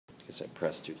guess I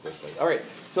pressed too quickly. All right,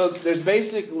 so there's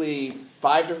basically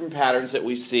 5 different patterns that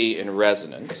we see in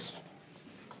resonance.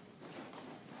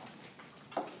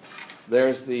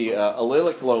 There's the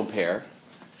allylic lone pair.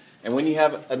 And when you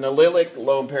have an allylic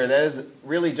lone pair, that is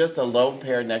really just a lone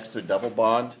pair next to a double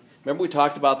bond. Remember we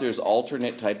talked about there's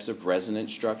alternate types of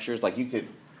resonance structures? Like you could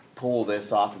pull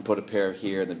this off and put a pair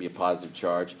here and there'd be a positive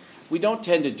charge. We don't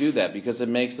tend to do that because it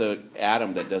makes an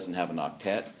atom that doesn't have an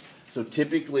octet. So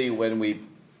typically when we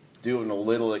do an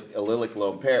allylic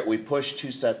lone pair, we push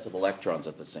 2 sets of electrons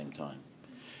at the same time.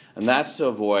 And that's to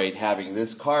avoid having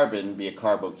this carbon be a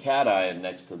carbocation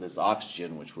next to this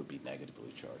oxygen, which would be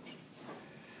negatively charged.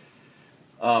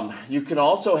 You can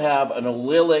also have an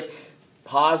allylic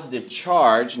positive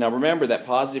charge. Now remember that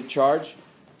positive charge,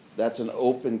 that's an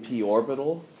open p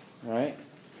orbital, right?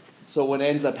 So what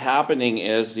ends up happening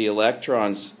is the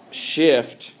electrons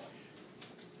shift.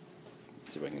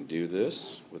 Let's see if I can do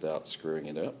this without screwing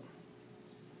it up.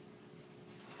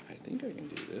 I think I can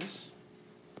do this.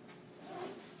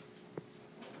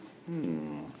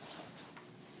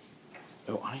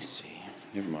 Oh, I see.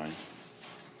 Never mind.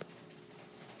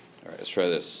 All right, let's try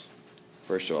this.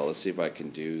 First of all, let's see if I can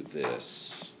do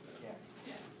this.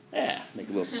 Yeah, make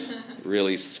a little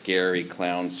really scary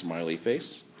clown smiley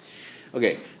face.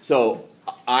 Okay, so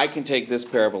I can take this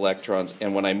pair of electrons,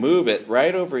 and when I move it,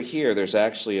 right over here, there's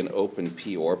actually an open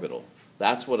p orbital.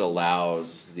 That's what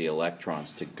allows the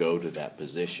electrons to go to that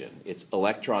position. It's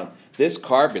electron, this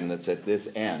carbon that's at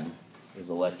this end is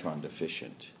electron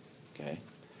deficient, okay?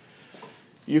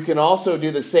 You can also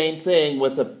do the same thing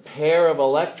with a pair of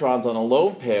electrons on a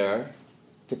lone pair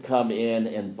to come in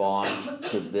and bond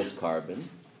to this carbon.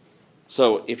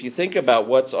 So if you think about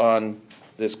what's on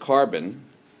this carbon,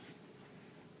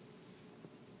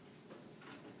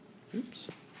 oops,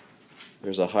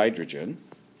 there's a hydrogen,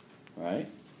 right?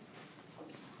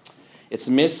 It's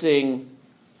missing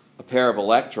a pair of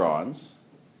electrons.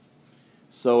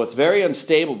 So it's very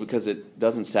unstable because it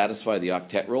doesn't satisfy the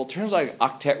octet rule. It turns out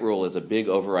octet rule is a big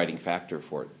overriding factor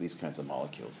for these kinds of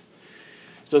molecules.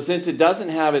 So since it doesn't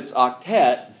have its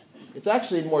octet, it's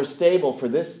actually more stable for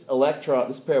this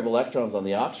pair of electrons on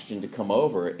the oxygen to come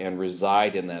over and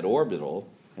reside in that orbital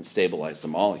and stabilize the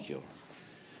molecule.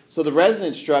 So the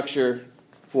resonance structure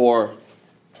for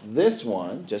this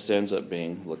one just ends up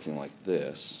looking like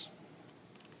this.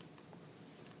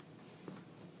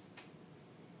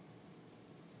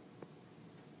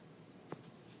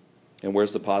 And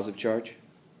where's the positive charge?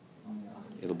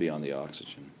 It'll be on the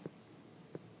oxygen.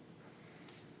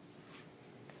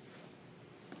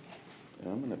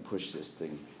 And I'm going to push this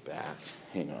thing back.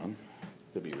 Hang on.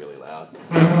 It'll be really loud.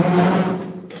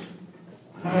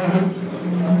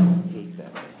 Hate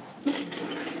that thing.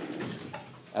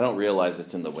 I don't realize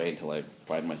it's in the way until I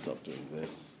find myself doing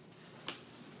this.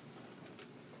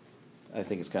 I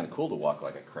think it's kind of cool to walk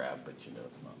like a crab, but you know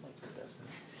it's not like the best thing.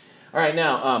 All right,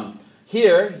 now,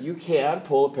 here, you can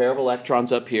pull a pair of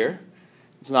electrons up here.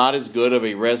 It's not as good of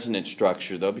a resonance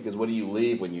structure, though, because what do you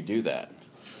leave when you do that?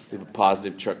 You have a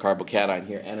positive carbocation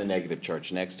here and a negative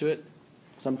charge next to it.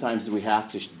 Sometimes we have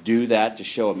to do that to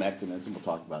show a mechanism. We'll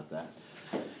talk about that.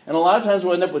 And a lot of times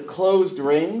we'll end up with closed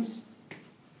rings.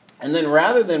 And then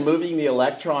rather than moving the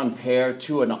electron pair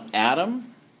to an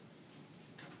atom,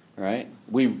 right,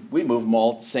 we move them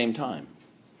all at the same time.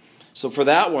 So for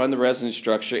that one, the resonance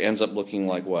structure ends up looking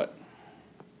like what?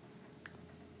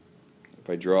 If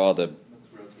I draw the...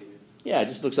 Yeah, it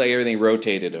just looks like everything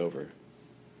rotated over.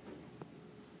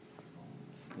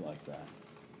 Like that.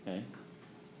 Okay?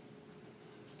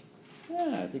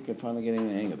 Yeah, I think I'm finally getting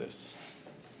the hang of this.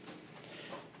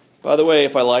 By the way,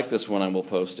 if I like this one, I will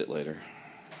post it later.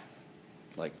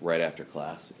 Like right after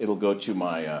class. It'll go to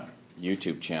my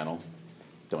YouTube channel.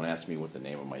 Don't ask me what the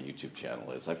name of my YouTube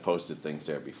channel is. I've posted things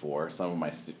there before. Some of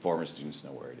my former students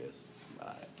know where it is.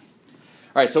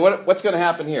 All right, so what's going to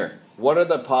happen here? What are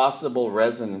the possible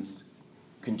resonance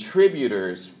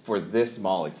contributors for this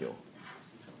molecule?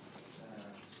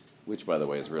 Which, by the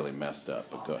way, is really messed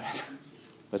up, but go ahead.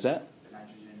 What's that? The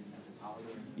nitrogen and the poly.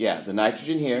 Yeah, the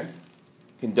nitrogen here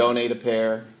can donate a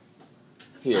pair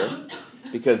here.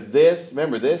 Because this,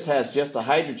 remember, this has just a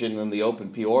hydrogen in the open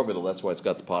p orbital. That's why it's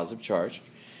got the positive charge.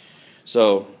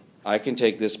 So I can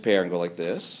take this pair and go like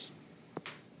this.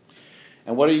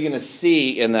 And what are you going to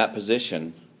see in that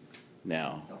position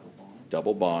now? Double bond.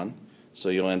 Double bond. So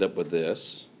you'll end up with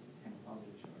this. And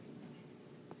positive charge.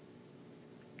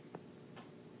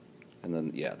 And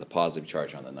then, yeah, the positive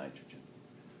charge on the nitrogen.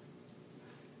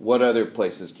 What other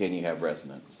places can you have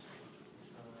resonance?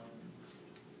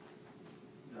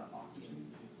 The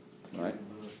oxygen. All right.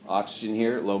 Oxygen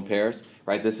here, lone pairs.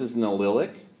 Right, this is an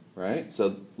allylic. right?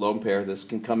 So lone pair, this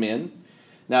can come in.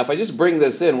 Now, if I just bring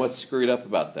this in, what's screwed up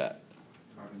about that?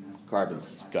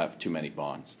 Carbon's got too many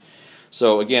bonds.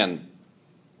 So again,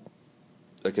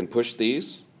 I can push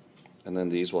these, and then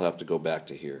these will have to go back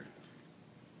to here.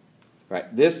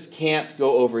 Right? This can't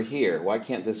go over here. Why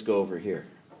can't this go over here?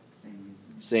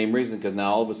 Same reason, because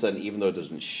now all of a sudden, even though it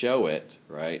doesn't show it,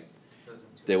 right,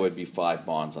 there would be 5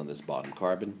 bonds on this bottom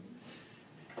carbon.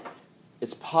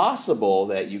 It's possible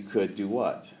that you could do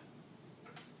what?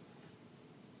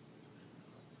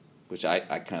 Which I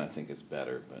kind of think is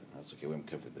better, but that's okay. We haven't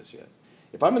covered this yet.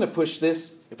 If I'm going to push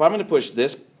this,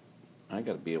 I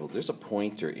got to be able. There's a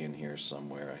pointer in here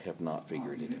somewhere. I have not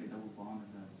figured it out.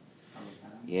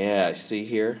 Yeah, see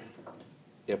here.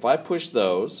 If I push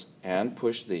those and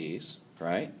push these,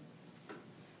 right?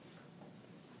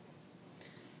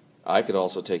 I could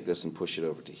also take this and push it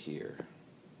over to here.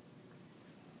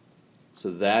 So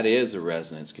that is a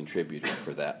resonance contributor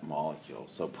for that molecule.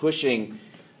 So pushing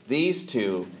these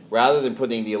two, rather than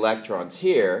putting the electrons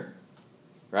here,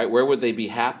 right, where would they be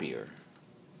happier?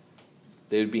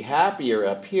 They would be happier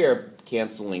up here,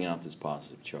 canceling out this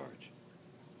positive charge.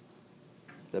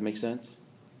 That make sense?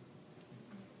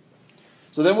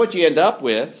 So then what you end up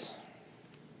with,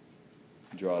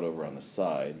 draw it over on the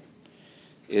side,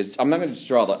 is I'm not going to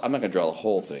draw the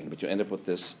whole thing, but you end up with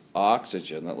this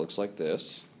oxygen that looks like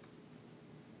this.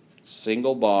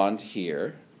 Single bond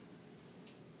here.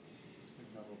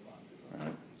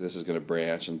 Right. This is going to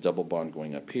branch and double bond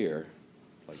going up here,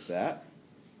 like that.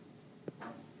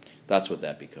 That's what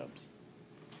that becomes.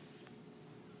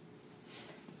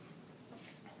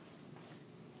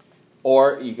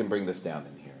 Or you can bring this down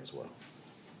in here as well.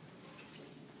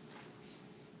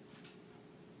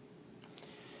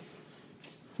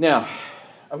 Now,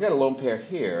 I've got a lone pair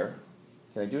here.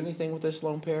 Can I do anything with this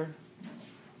lone pair?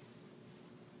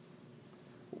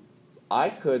 I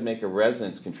could make a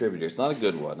resonance contributor. It's not a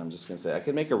good one. I'm just going to say I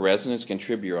could make a resonance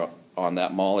contributor on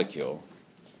that molecule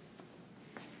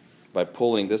by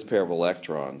pulling this pair of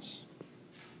electrons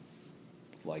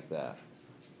like that.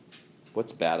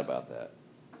 What's bad about that?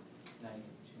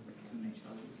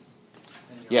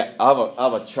 Yeah, I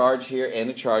have a charge here and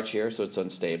a charge here, so it's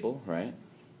unstable, right?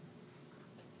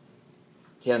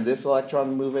 Can this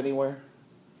electron move anywhere?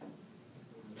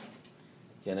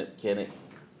 Can it?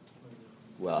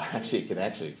 Well, actually,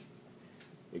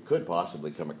 it could possibly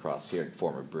come across here and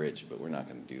form a bridge, but we're not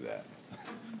going to do that.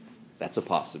 That's a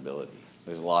possibility.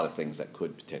 There's a lot of things that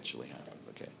could potentially happen.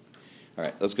 Okay. All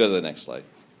right, let's go to the next slide.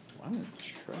 Well, I'm going to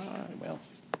try, well.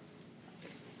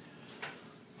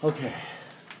 Okay.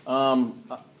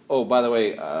 Oh, by the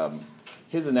way,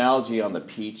 his analogy on the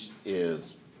peach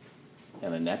is,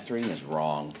 and a nectarine is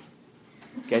wrong.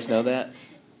 You guys know that?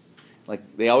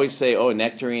 Like, they always say, oh, a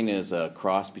nectarine is a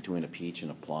cross between a peach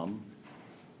and a plum.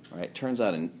 Right? It turns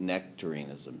out a nectarine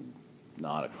is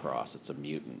not a cross. It's a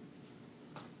mutant.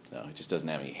 No, it just doesn't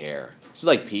have any hair. It's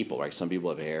like people, right? Some people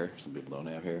have hair. Some people don't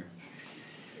have hair.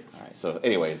 All right, so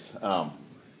anyways,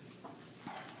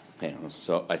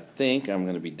 so I think I'm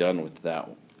going to be done with that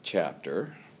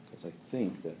chapter, because I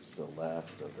think that's the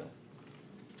last of the...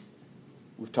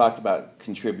 We've talked about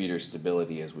contributor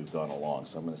stability as we've gone along,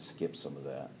 so I'm going to skip some of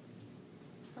that.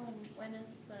 When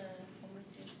is the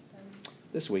homework due done?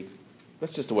 This week.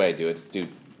 That's just the way I do it.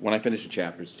 When I finish a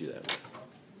chapter, do that.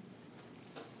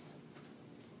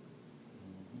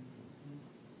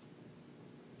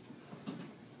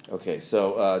 Okay,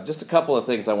 so just a couple of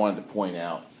things I wanted to point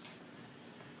out.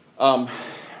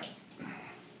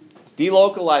 We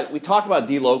talk about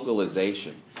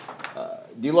delocalization.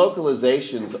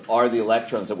 Delocalizations are the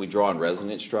electrons that we draw in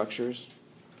resonance structures,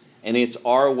 and it's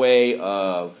our way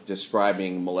of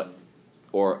describing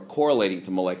or correlating to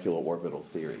molecular orbital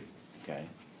theory. Okay.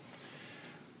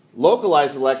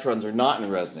 Localized electrons are not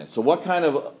in resonance. So what kind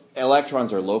of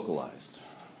electrons are localized?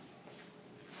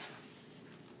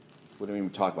 We don't even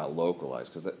talk about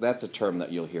localized, because that's a term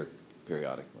that you'll hear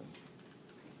periodically.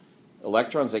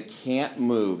 Electrons that can't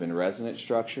move in resonance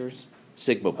structures,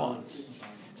 sigma bonds.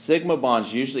 Sigma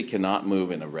bonds usually cannot move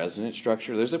in a resonance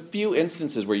structure. There's a few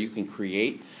instances where you can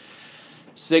create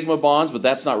sigma bonds, but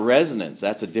that's not resonance.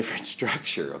 That's a different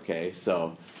structure, okay?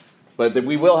 So, but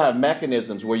we will have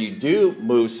mechanisms where you do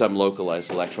move some localized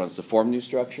electrons to form new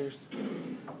structures.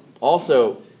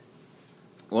 Also,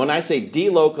 when I say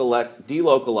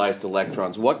delocalized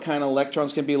electrons, what kind of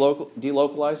electrons can be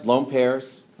delocalized? Lone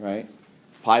pairs, right?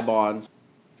 Pi bonds.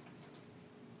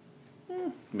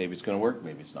 Maybe it's going to work,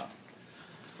 maybe it's not.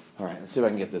 All right, let's see if I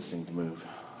can get this thing to move.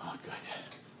 Oh, good.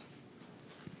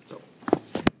 So,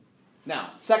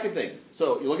 now, second thing.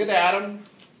 So, you look at the atom.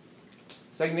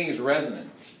 Second thing is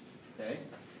resonance. Okay?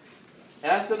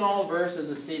 ethanol versus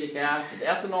acetic acid.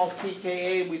 Ethanol's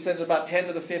pKa, we said, is about 10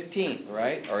 to the 15th,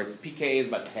 right? Or its pKa is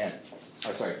about 10.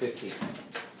 Oh, sorry, 15.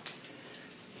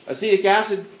 Acetic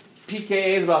acid,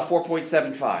 pKa is about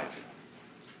 4.75.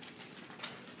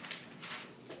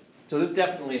 So this is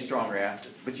definitely a stronger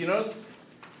acid. But you notice,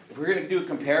 if we're going to do a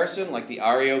comparison, like the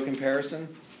REO comparison,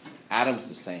 atom's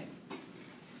the same.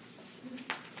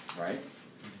 Right?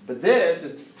 But this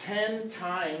is 10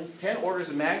 times, 10 orders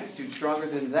of magnitude stronger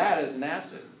than that as an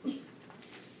acid.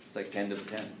 It's like 10 to the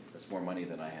 10th. That's more money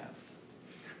than I have.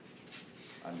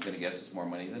 I'm going to guess it's more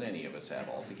money than any of us have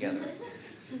altogether.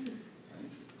 Right?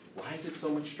 Why is it so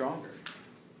much stronger?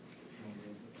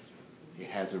 It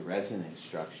has a resonance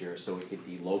structure, so it could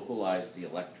delocalize the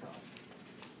electrons.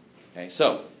 Okay,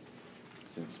 so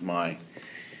since my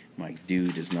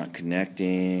dude is not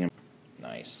connecting,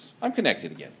 nice. I'm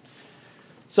connected again.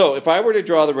 So if I were to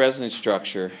draw the resonance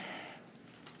structure,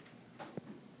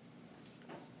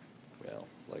 well,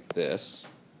 like this.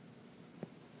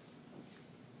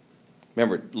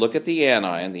 Remember, look at the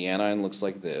anion. The anion looks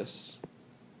like this.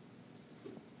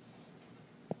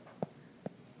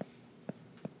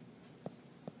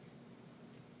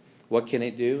 What can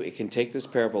it do? It can take this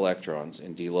pair of electrons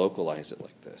and delocalize it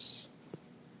like this.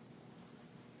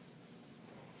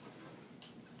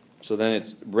 So then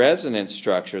its resonance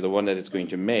structure, the one that it's going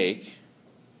to make,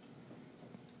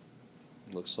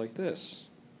 looks like this.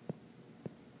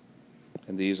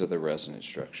 And these are the resonance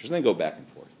structures. And they go back and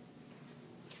forth.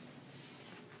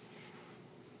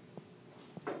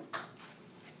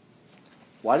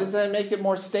 Why does that make it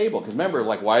more stable? Because remember,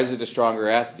 like, why is it a stronger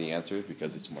acid? The answer is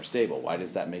because it's more stable. Why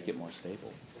does that make it more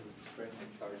stable?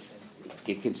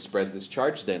 It can spread this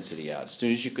charge density out. As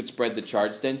soon as you could spread the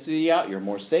charge density out, you're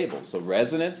more stable. So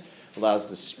resonance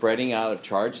allows the spreading out of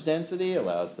charge density,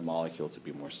 allows the molecule to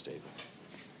be more stable.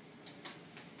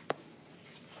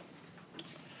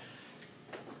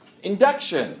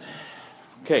 Induction.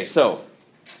 Okay, so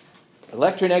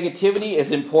electronegativity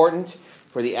is important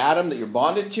for the atom that you're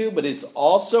bonded to, but it's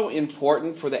also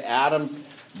important for the atoms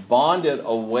bonded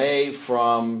away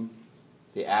from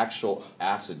the actual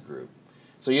acid group.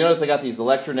 So you notice I got these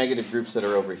electronegative groups that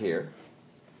are over here.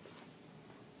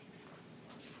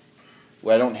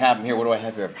 Well, I don't have them here. What do I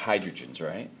have here? I have hydrogens,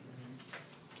 right?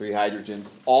 3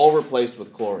 hydrogens, all replaced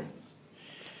with chlorines.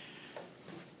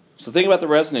 So think about the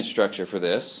resonance structure for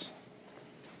this.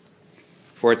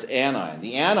 For its anion.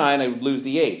 The anion, I would lose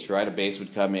the H, right? A base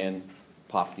would come in,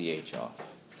 pop the H off.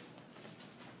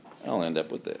 I'll end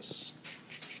up with this.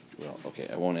 Well, okay,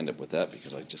 I won't end up with that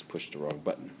because I just pushed the wrong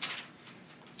button.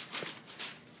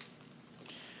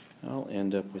 I'll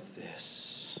end up with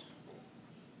this.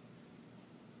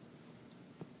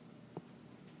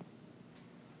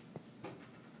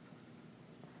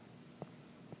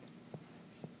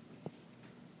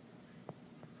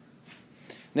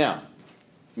 Now,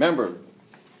 remember,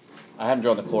 I haven't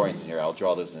drawn the chlorines in here. I'll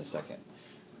draw those in a second.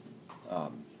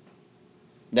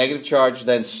 Negative charge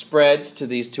then spreads to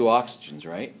these 2 oxygens,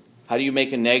 right? How do you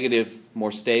make a negative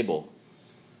more stable?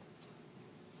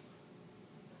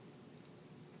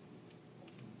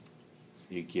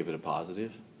 You give it a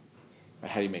positive.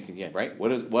 How do you make it again, right?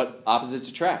 What opposites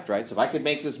attract, right? So if I could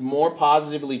make this more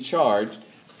positively charged,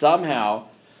 somehow,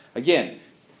 again,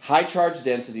 high charge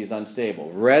density is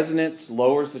unstable. Resonance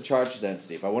lowers the charge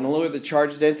density. If I want to lower the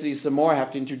charge density some more, I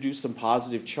have to introduce some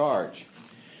positive charge.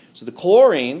 So the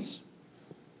chlorines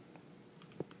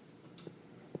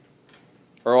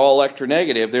are all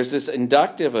electronegative. There's this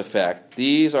inductive effect.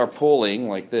 These are pulling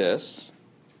like this,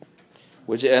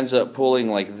 which ends up pulling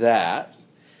like that.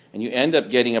 And you end up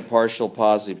getting a partial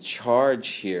positive charge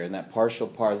here. And that partial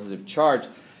positive charge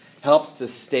helps to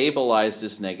stabilize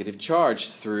this negative charge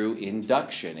through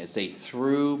induction. It's a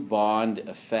through bond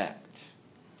effect.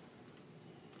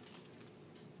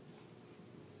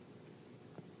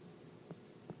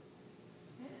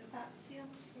 Is that seal?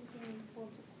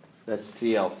 That's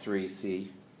Cl3C. Okay.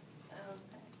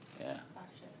 Yeah.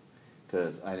 Gotcha.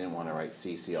 Because I didn't want to write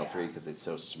CCl3 because it's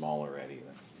so small already.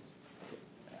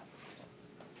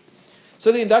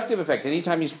 So the inductive effect,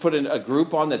 anytime you put a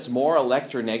group on that's more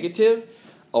electronegative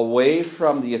away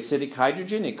from the acidic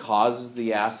hydrogen, it causes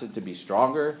the acid to be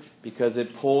stronger because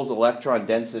it pulls electron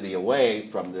density away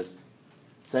from this,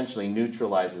 essentially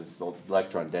neutralizes the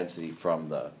electron density from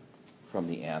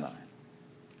the anion.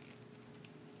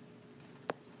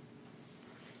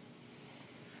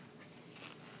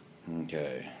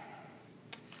 Okay.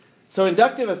 So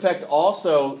inductive effect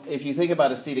also, if you think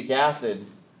about acetic acid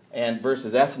and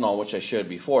versus ethanol, which I showed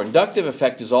before, inductive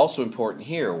effect is also important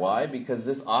here. Why? Because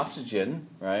this oxygen,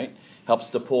 right, helps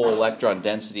to pull electron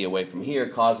density away from here,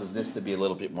 causes this to be a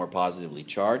little bit more positively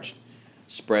charged.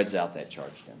 spreads out that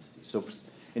charge density. So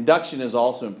induction is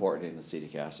also important in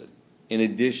acetic acid, in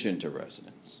addition to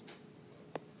resonance.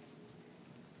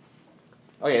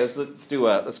 Okay,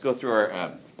 let's go through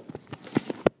our.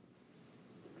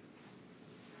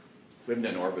 We haven't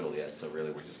done orbital yet, so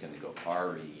really we're just going to go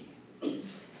RE.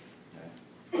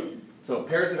 Okay. So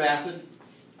pairs of acid,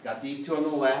 got these two on the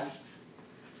left.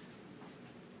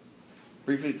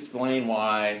 Briefly explain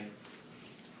why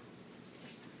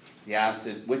the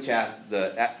acid,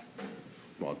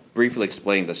 briefly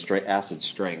explain the acid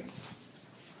strengths.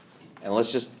 And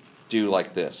let's just do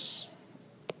like this.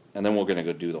 And then we're going to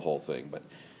go do the whole thing, but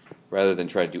rather than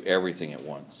try to do everything at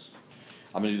once.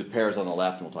 I'm going to do the pairs on the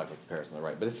left, and we'll talk about the pairs on the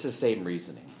right. But it's the same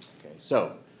reasoning. Okay,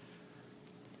 so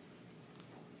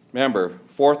remember,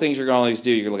 4 things you're going to always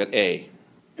do. You're going to look at A.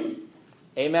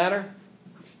 A matter?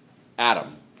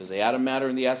 Atom. Does the atom matter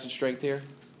in the acid strength here?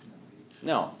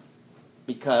 No.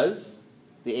 Because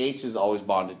the H is always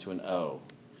bonded to an O.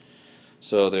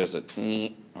 So there's a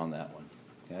on that one.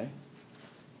 Okay?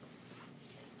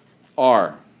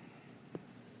 R.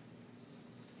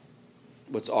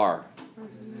 What's R?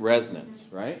 Resonance,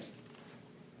 right?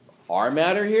 R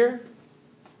matter here?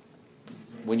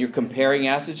 When you're comparing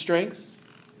acid strengths?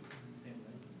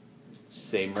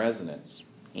 Same resonance.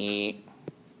 Okay,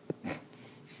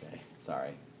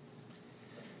 sorry.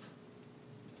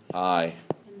 I.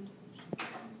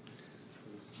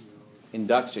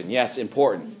 Induction, yes,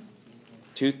 important.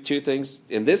 Two things.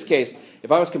 In this case,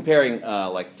 if I was comparing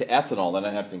like to ethanol, then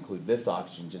I'd have to include this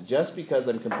oxygen. Just because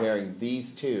I'm comparing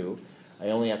these two, I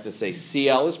only have to say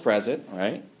Cl is present,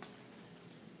 right?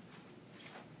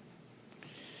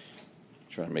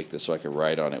 Trying to make this so I can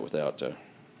write on it without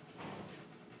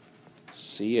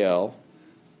Cl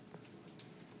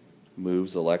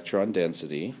moves electron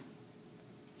density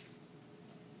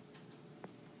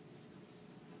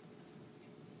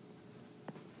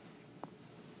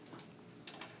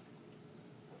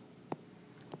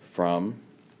from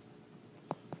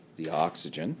the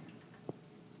oxygen.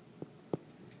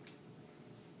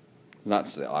 Not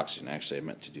the oxygen, actually, I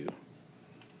meant to do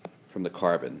from the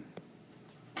carbon.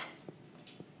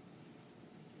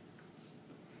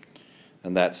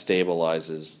 And that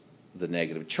stabilizes the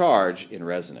negative charge in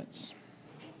resonance.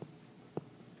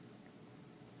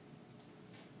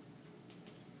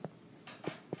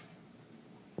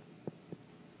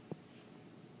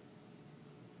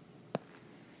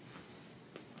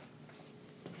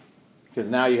 Because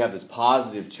now you have this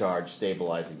positive charge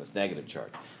stabilizing this negative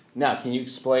charge. Now, can you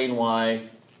explain why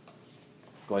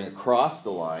going across the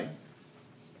line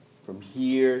from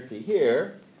here to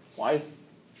here, why is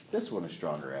this one a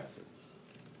stronger acid?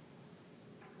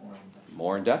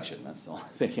 More induction, that's the only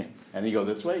thing. And you go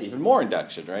this way, even more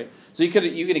induction, right? So you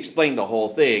could explain the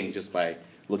whole thing just by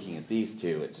looking at these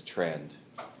two. It's a trend.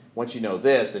 Once you know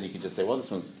this, then you can just say, well,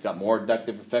 this one's got more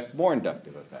inductive effect, more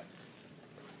inductive effect.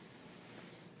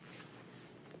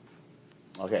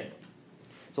 Okay.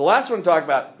 So the last one to talk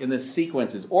about in this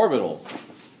sequence is orbital.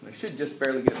 I should just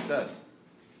barely get it done.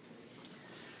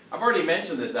 I've already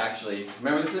mentioned this, actually.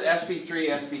 Remember, this is sp3,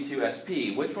 sp2,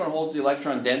 sp. Which one holds the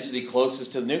electron density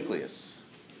closest to the nucleus?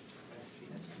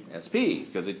 sp,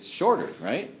 because it's shorter,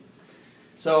 right?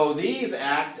 So these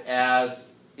act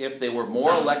as if they were more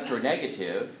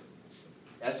electronegative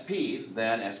sps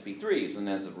than sp3s. And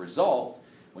as a result,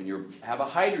 when you have a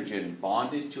hydrogen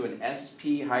bonded to an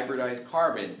sp hybridized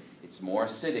carbon, it's more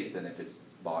acidic than if it's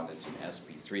bonded to an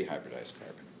sp3 hybridized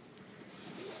carbon.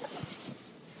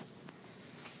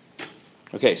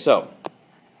 Okay, so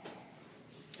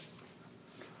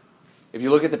if you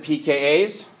look at the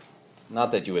pKa's,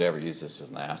 not that you would ever use this as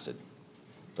an acid,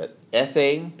 but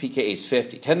ethane, pKa is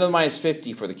 50. 10 to the minus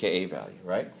 50 for the Ka value,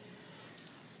 right?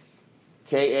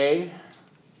 Ka,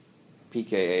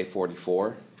 pKa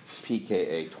 44,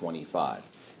 pKa 25.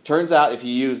 Turns out if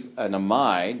you use an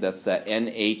amide, that's that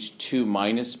NH2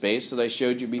 minus base that I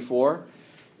showed you before,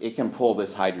 it can pull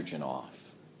this hydrogen off.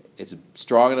 It's a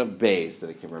strong enough base that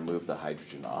it can remove the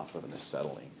hydrogen off of an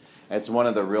acetylene. And it's one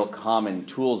of the real common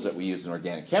tools that we use in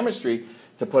organic chemistry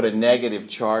to put a negative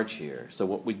charge here. So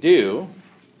what we do,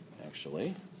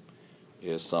 actually,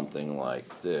 is something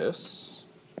like this.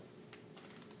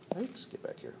 Oops, get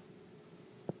back here.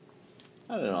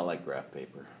 I don't know, I like graph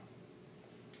paper.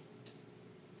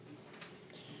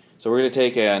 So we're going to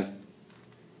take an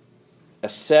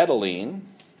acetylene.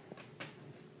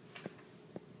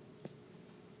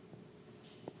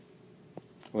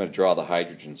 I'm going to draw the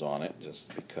hydrogens on it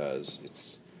just because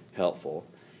it's helpful.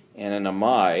 And an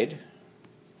amide.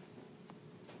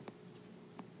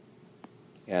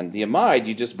 And the amide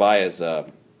you just buy as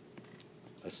a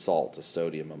salt, a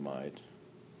sodium amide.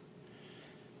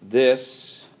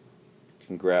 this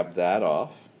can grab that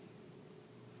off.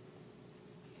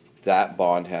 That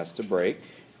bond has to break.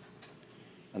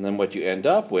 And then what you end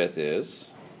up with is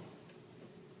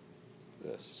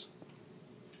this.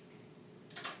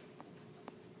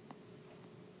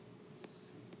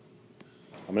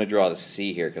 I'm going to draw the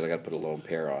C here because I got to put a lone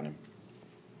pair on him.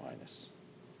 Minus.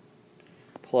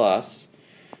 Plus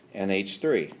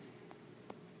NH3.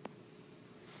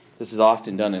 This is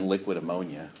often done in liquid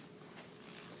ammonia.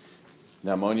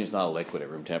 Now, ammonia is not a liquid at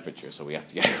room temperature, so we have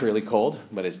to get it really cold,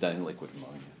 but it's done in liquid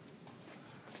ammonia.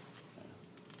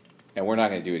 And we're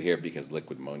not going to do it here because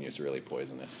liquid ammonia is really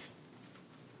poisonous.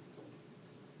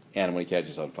 And when it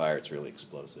catches on fire, it's really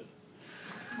explosive.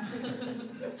 Do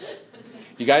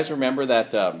you guys remember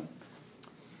that,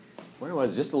 where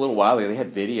was it? Just a little while ago, they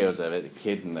had videos of it, a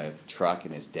kid in the truck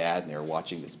and his dad, and they were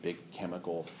watching this big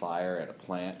chemical fire at a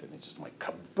plant, and it just went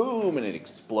kaboom, and it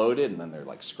exploded, and then they're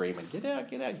like screaming, get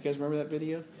out, get out. You guys remember that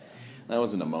video? That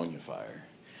was an ammonia fire.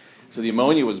 So the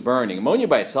ammonia was burning. Ammonia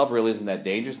by itself really isn't that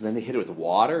dangerous, and then they hit it with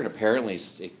water, and apparently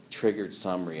it triggered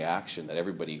some reaction that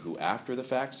everybody who after the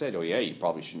fact said, oh yeah, you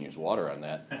probably shouldn't use water on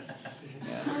that.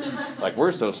 Yeah. Like,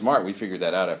 we're so smart, we figured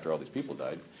that out after all these people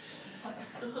died.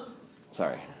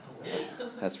 Sorry.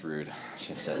 That's rude. I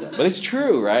shouldn't have said that. But it's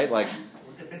true, right? Like, Well,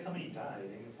 it depends how many died.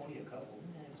 If only a couple,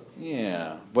 it's okay.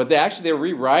 yeah. But they're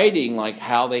rewriting like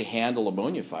how they handle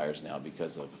ammonia fires now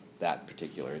because of that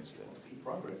particular incident. We'll see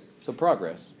progress. So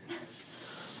progress.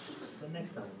 The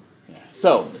next time. Yeah.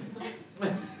 So,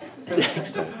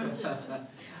 next time.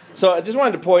 So I just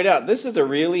wanted to point out, this is a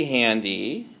really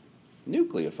handy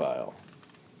nucleophile.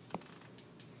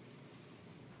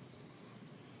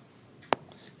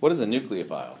 What is a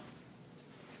nucleophile?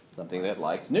 Something that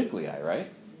likes nuclei, right?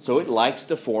 So it likes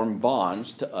to form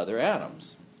bonds to other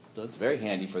atoms. So it's very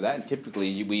handy for that. And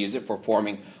typically we use it for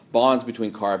forming bonds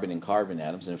between carbon and carbon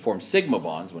atoms, and it forms sigma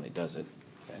bonds when it does it.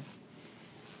 Okay?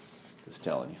 Just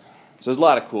telling you. So there's a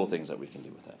lot of cool things that we can do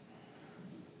with that.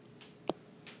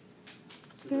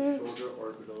 Shorter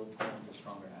orbital,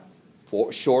 stronger acid.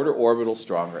 For shorter orbital,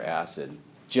 stronger acid.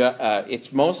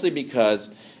 It's mostly because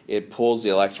it pulls the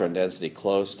electron density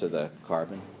close to the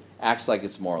carbon. Acts like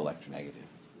it's more electronegative.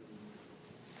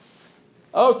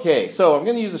 Okay, so I'm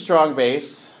going to use a strong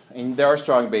base. And there are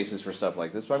strong bases for stuff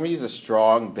like this, but I'm going to use a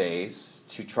strong base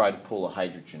to try to pull a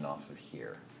hydrogen off of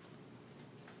here.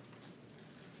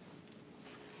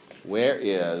 Where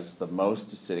is the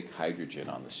most acidic hydrogen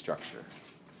on the structure?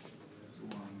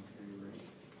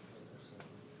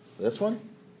 This one?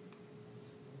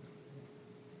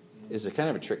 Is it kind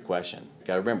of a trick question?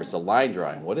 Got to remember, it's a line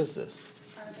drawing. What is this?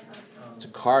 It's a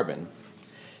carbon.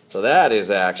 So that is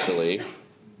actually, It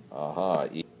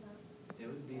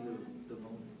would be the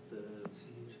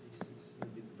CH6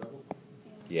 would be the double.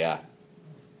 yeah,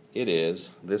 it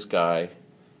is. This guy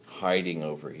hiding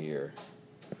over here.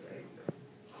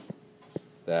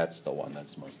 That's the one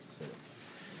that's most acidic.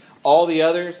 All the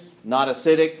others, not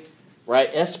acidic, right?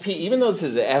 SP, even though this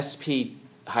is an SP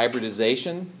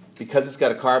hybridization, because it's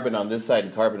got a carbon on this side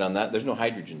and carbon on that, there's no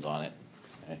hydrogens on it.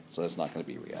 Okay? So that's not going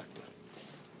to be reactive.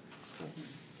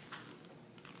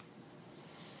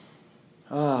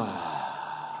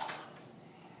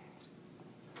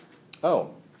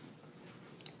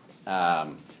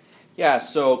 Yeah,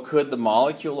 so could the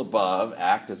molecule above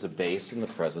act as a base in the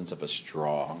presence of a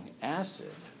strong acid?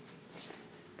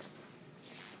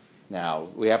 Now,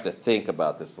 we have to think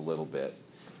about this a little bit.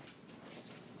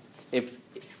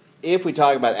 If we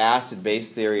talk about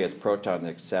acid-base theory as proton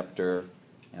acceptor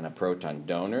and a proton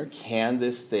donor, can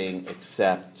this thing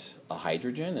accept a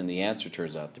hydrogen? And the answer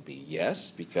turns out to be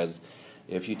yes, because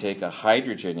if you take a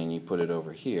hydrogen and you put it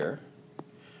over here,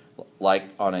 like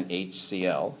on an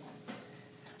HCl,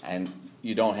 and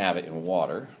you don't have it in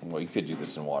water, well, you could do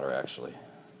this in water actually,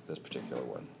 this particular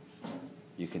one.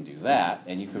 You can do that,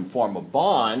 and you can form a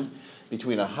bond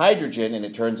between a hydrogen, and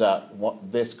it turns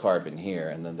out this carbon here,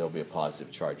 and then there'll be a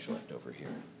positive charge left over here.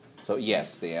 So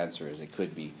yes, the answer is it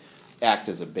could be act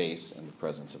as a base in the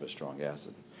presence of a strong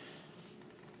acid.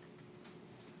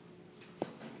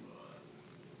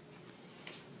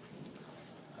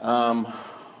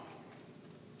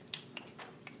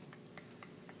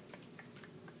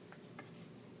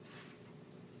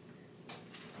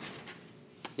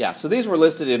 Yeah, so these were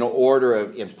listed in order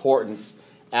of importance.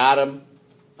 Atom,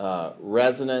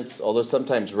 resonance, although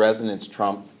sometimes resonance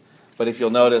trump. But if you'll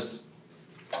notice,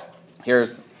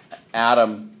 here's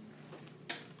atom.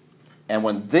 And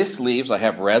when this leaves, I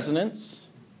have resonance,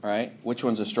 right? Which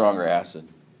one's a stronger acid?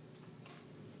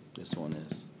 This one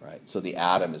is, right? So the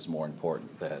atom is more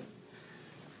important than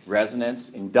resonance.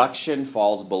 Induction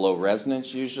falls below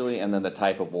resonance usually, and then the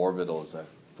type of orbital is a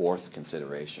fourth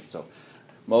consideration. So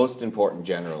most important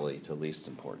generally to least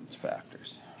important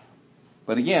factors.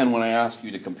 But again, when I ask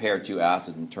you to compare two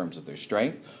acids in terms of their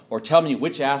strength, or tell me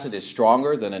which acid is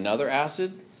stronger than another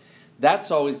acid,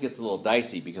 that always gets a little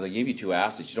dicey because I gave you two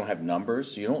acids. You don't have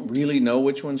numbers, so you don't really know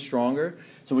which one's stronger.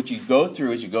 So what you go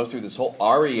through is you go through this whole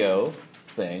REO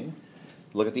thing.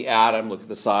 Look at the atom, look at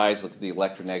the size, look at the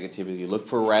electronegativity, look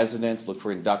for resonance, look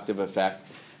for inductive effect,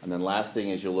 and then last thing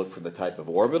is you look for the type of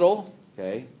orbital,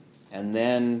 okay? And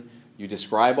then you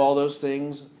describe all those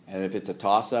things, and if it's a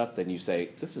toss-up, then you say,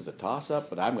 this is a toss-up,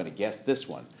 but I'm going to guess this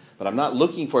one. But I'm not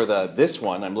looking for this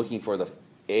one, I'm looking for the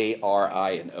A, R,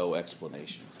 I, and O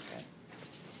explanations, okay?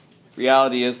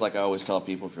 Reality is, like I always tell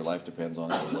people, if your life depends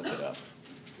on it, look it up.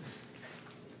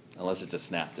 Unless it's a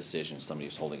snap decision,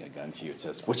 somebody's holding a gun to you, it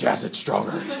says, which acid's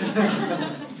stronger?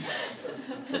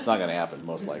 It's not going to happen,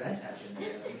 most likely.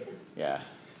 Yeah.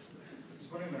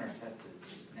 Just wondering when our test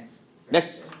is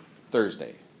Next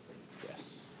Thursday.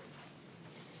 Yes.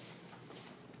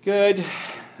 Good. And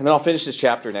then I'll finish this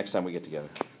chapter next time we get together.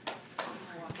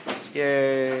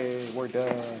 Yay, we're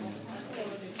done.